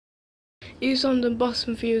East London bus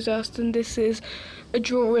enthusiast, and this is a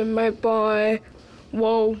drawing made by,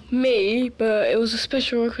 well, me, but it was a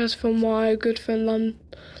special request from my good friend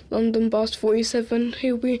London Bus 47,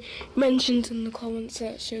 who'll be mentioned in the comment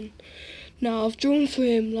section. Now, I've drawn for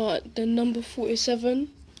him like the number 47.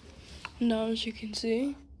 Now, as you can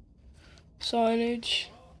see, signage,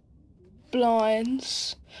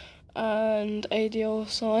 blinds, and ADL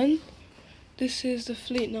sign. This is the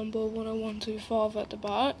fleet number 10125 at the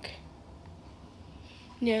back.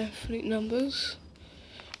 Yeah, fleet numbers.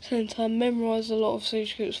 Same time, memorise a lot of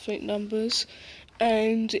Stagecoach fleet numbers.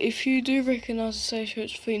 And if you do recognise the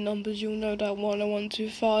Stagecoach fleet numbers, you'll know that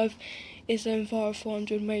 10125 is the enviro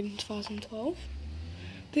 400 made in 2012.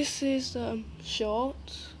 This is the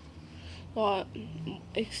shot, like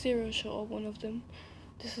exterior shot of one of them.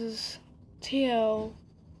 This is TL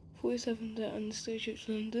 47 and Stagecoach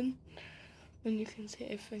London, and you can see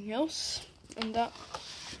everything else. And that,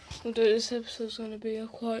 although this episode's going to be a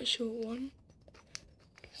quite short one,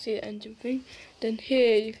 you can see the engine thing. Then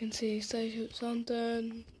here you can see Stagecoach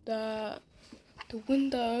London, the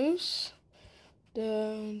windows,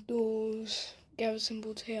 the doors, garage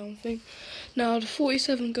symbol TL thing. Now the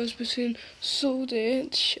 47 goes between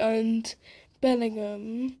Shoreditch and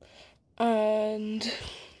Bellingham, and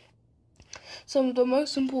some of the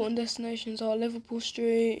most important destinations are Liverpool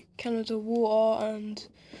Street, Canada Water, and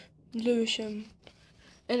Lewisham.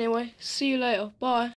 Anyway, see you later. Bye.